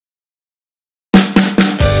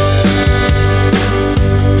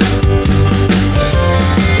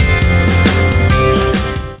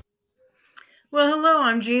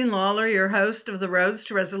I'm Jean Lawler, your host of the Roads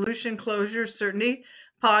to Resolution, Closure, Certainty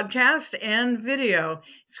podcast and video.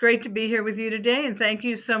 It's great to be here with you today, and thank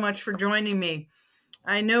you so much for joining me.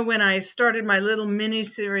 I know when I started my little mini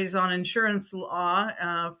series on insurance law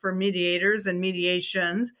for mediators and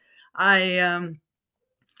mediations, I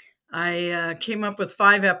came up with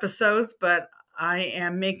 5 episodes, but I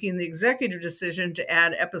am making the executive decision to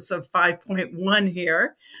add episode 5.1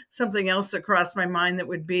 here, something else that crossed my mind that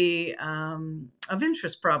would be of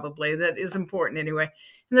interest probably, that is important anyway.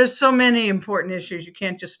 And there's so many important issues, you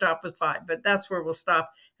can't just stop with 5, but that's where we'll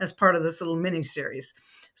stop as part of this little mini series.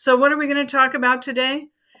 So what are we going to talk about today?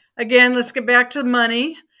 Again, let's get back to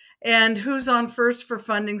money and who's on first for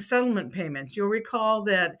funding settlement payments. You'll recall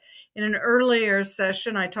that in an earlier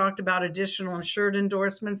session, I talked about additional insured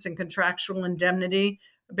endorsements and contractual indemnity,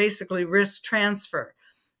 basically risk transfer.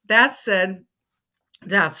 That said,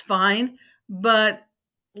 that's fine, but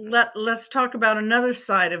let's talk about another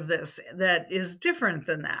side of this that is different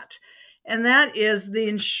than that. And that is the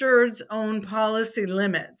insured's own policy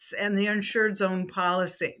limits and the insured's own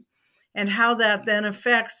policy, and how that then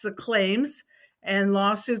affects the claims and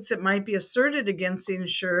lawsuits that might be asserted against the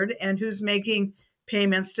insured and who's making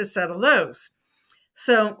payments to settle those.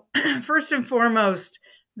 So first and foremost,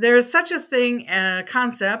 there is such a thing, a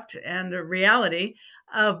concept and a reality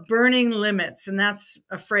of burning limits. And that's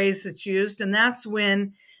a phrase that's used. And that's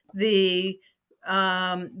when the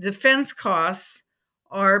defense costs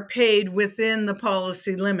are paid within the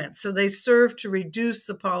policy limits. So they serve to reduce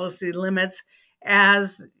the policy limits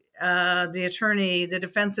as the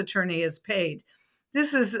defense attorney is paid.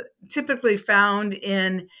 This is typically found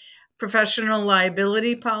in professional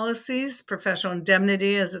liability policies, professional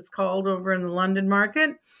indemnity, as it's called over in the London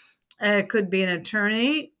market. It could be an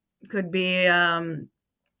attorney, could be an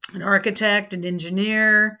architect, an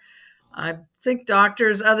engineer, I think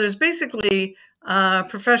doctors, others, basically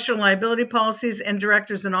professional liability policies and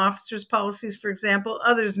directors and officers policies, for example.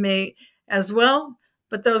 Others may as well,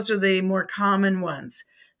 but those are the more common ones.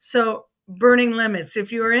 So burning limits.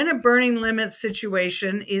 If you are in a burning limits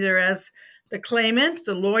situation, either as the claimant,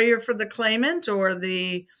 the lawyer for the claimant, or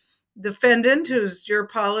the defendant, who's your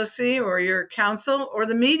policy or your counsel, or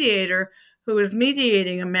the mediator who is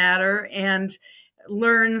mediating a matter and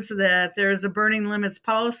learns that there's a burning limits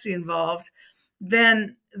policy involved,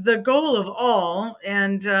 then the goal of all,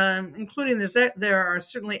 and including this, there are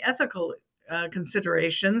certainly ethical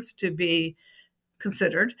considerations to be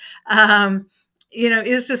considered,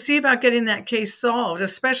 is to see about getting that case solved,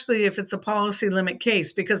 especially if it's a policy limit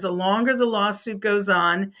case, because the longer the lawsuit goes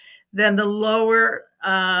on, then the lower,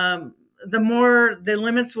 the more the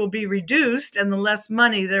limits will be reduced and the less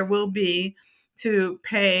money there will be to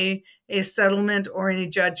pay a settlement or any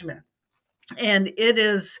judgment. And it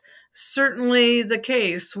is certainly the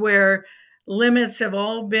case where limits have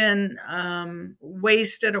all been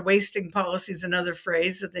wasted, or wasting policy is another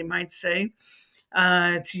phrase that they might say,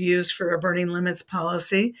 to use for a burning limits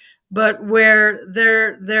policy, but where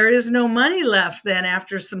there is no money left then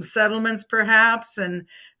after some settlements perhaps, and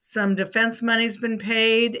some defense money's been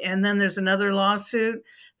paid, and then there's another lawsuit,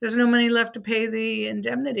 there's no money left to pay the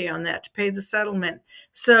indemnity on that, to pay the settlement.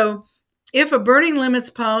 So if a burning limits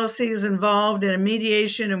policy is involved in a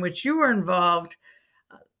mediation in which you are involved,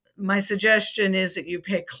 my suggestion is that you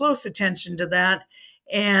pay close attention to that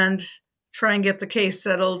and try and get the case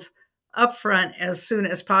settled upfront as soon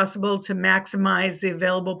as possible to maximize the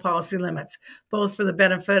available policy limits, both for the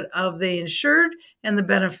benefit of the insured and the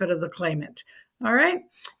benefit of the claimant. All right,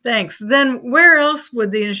 thanks. Then where else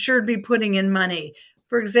would the insured be putting in money?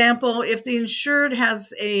 For example, if the insured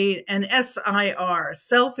has an SIR,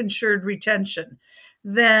 self-insured retention,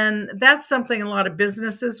 then that's something a lot of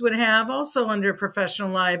businesses would have, also under professional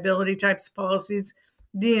liability types of policies,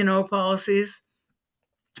 D&O policies.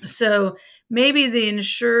 So maybe the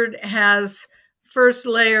insured has first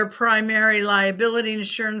layer primary liability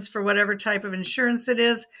insurance for whatever type of insurance it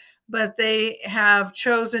is, but they have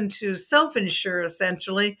chosen to self-insure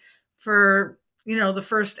essentially for, the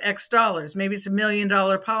first X dollars. Maybe it's $1 million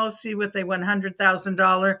policy with a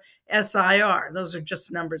 $100,000 SIR. Those are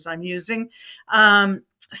just numbers I'm using.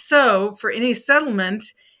 So for any settlement,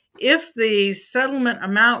 if the settlement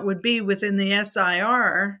amount would be within the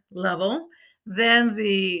SIR level, then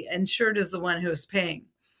the insured is the one who is paying.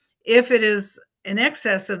 If it is in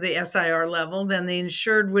excess of the SIR level, then the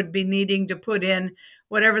insured would be needing to put in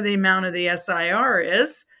whatever the amount of the SIR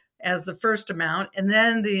is as the first amount, and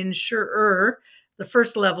then the insurer, the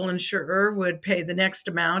first level insurer, would pay the next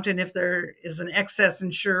amount. And if there is an excess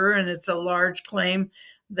insurer and it's a large claim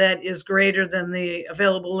that is greater than the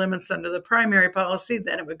available limits under the primary policy,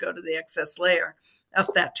 then it would go to the excess layer.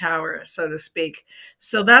 up that tower, so to speak.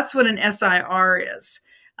 So that's what an SIR is.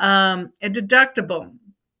 A deductible.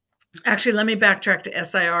 Actually, let me backtrack to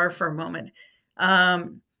SIR for a moment.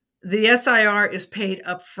 The SIR is paid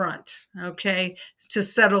up front, okay, to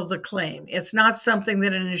settle the claim. It's not something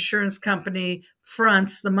that an insurance company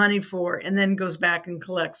fronts the money for and then goes back and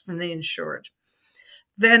collects from the insured.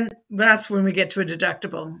 Then that's when we get to a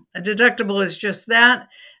deductible. A deductible is just that.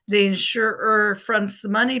 The insurer fronts the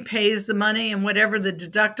money, pays the money, and whatever the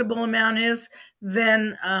deductible amount is,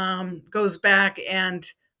 then goes back, and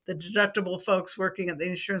the deductible folks working at the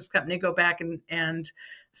insurance company go back and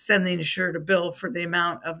send the insured a bill for the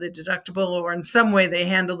amount of the deductible, or in some way they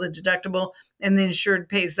handle the deductible and the insured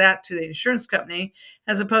pays that to the insurance company,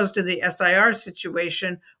 as opposed to the SIR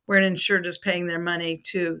situation where an insured is paying their money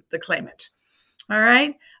to the claimant. All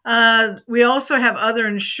right. We also have other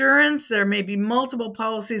insurance. There may be multiple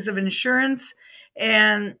policies of insurance,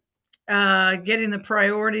 and getting the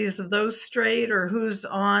priorities of those straight, or who's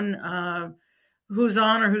on or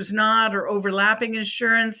who's not, or overlapping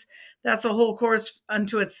insurance. That's a whole course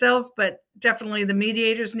unto itself, but definitely the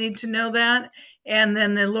mediators need to know that. And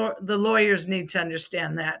then the lawyers need to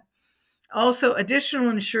understand that. Also, additional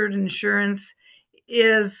insured insurance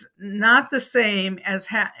is not the same as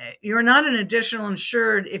you're not an additional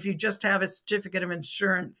insured if you just have a certificate of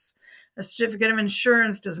insurance. A certificate of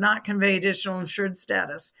insurance does not convey additional insured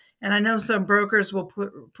status. And I know some brokers will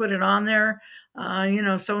put it on there,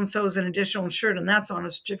 so-and-so is an additional insured, and that's on a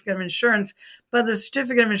certificate of insurance. But the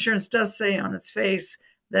certificate of insurance does say on its face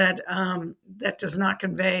that that does not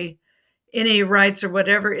convey any rights or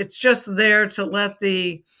whatever. It's just there to let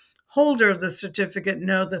the holder of the certificate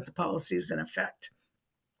know that the policy is in effect.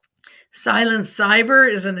 Silent cyber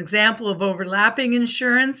is an example of overlapping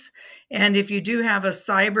insurance. And if you do have a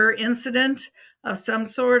cyber incident of some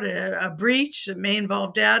sort, a breach, it may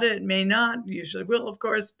involve data, it may not, usually will, of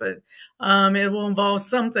course, but it will involve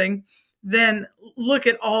something, then look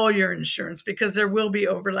at all your insurance, because there will be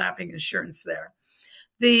overlapping insurance there.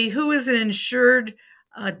 The who is an insured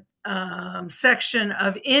section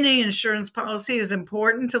of any insurance policy is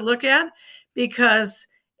important to look at, because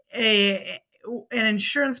an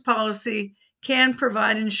insurance policy can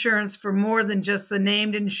provide insurance for more than just the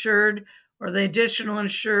named insured or the additional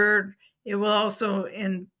insured. It will also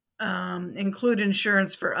include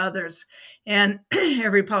insurance for others. And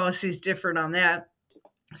every policy is different on that.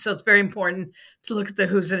 So it's very important to look at the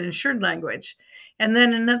who's an insured language. And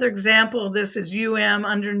then another example of this is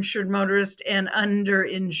underinsured motorist and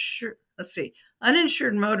uninsured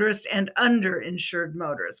motorist and underinsured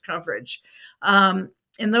motorist coverage.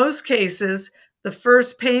 In those cases, the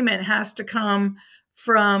first payment has to come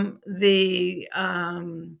from the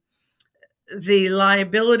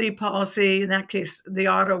liability policy, in that case, the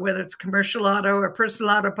auto, whether it's commercial auto or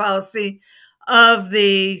personal auto policy, of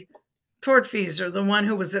the tortfeasor, the one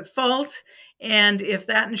who was at fault. And if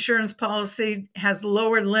that insurance policy has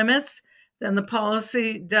lower limits than the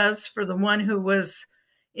policy does for the one who was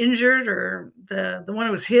injured, or the one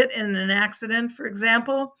who was hit in an accident, for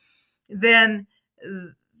example, then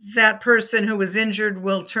that person who was injured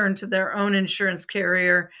will turn to their own insurance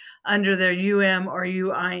carrier under their or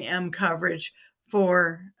UIM coverage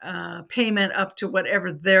for payment up to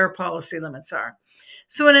whatever their policy limits are.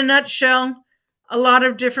 So in a nutshell, a lot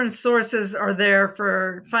of different sources are there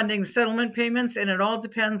for funding settlement payments, and it all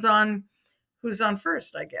depends on who's on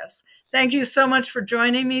first, I guess. Thank you so much for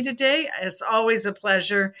joining me today. It's always a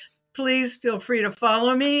pleasure. Please feel free to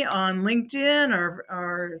follow me on LinkedIn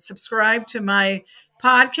or subscribe to my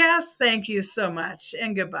podcast. Thank you so much,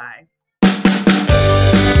 and goodbye.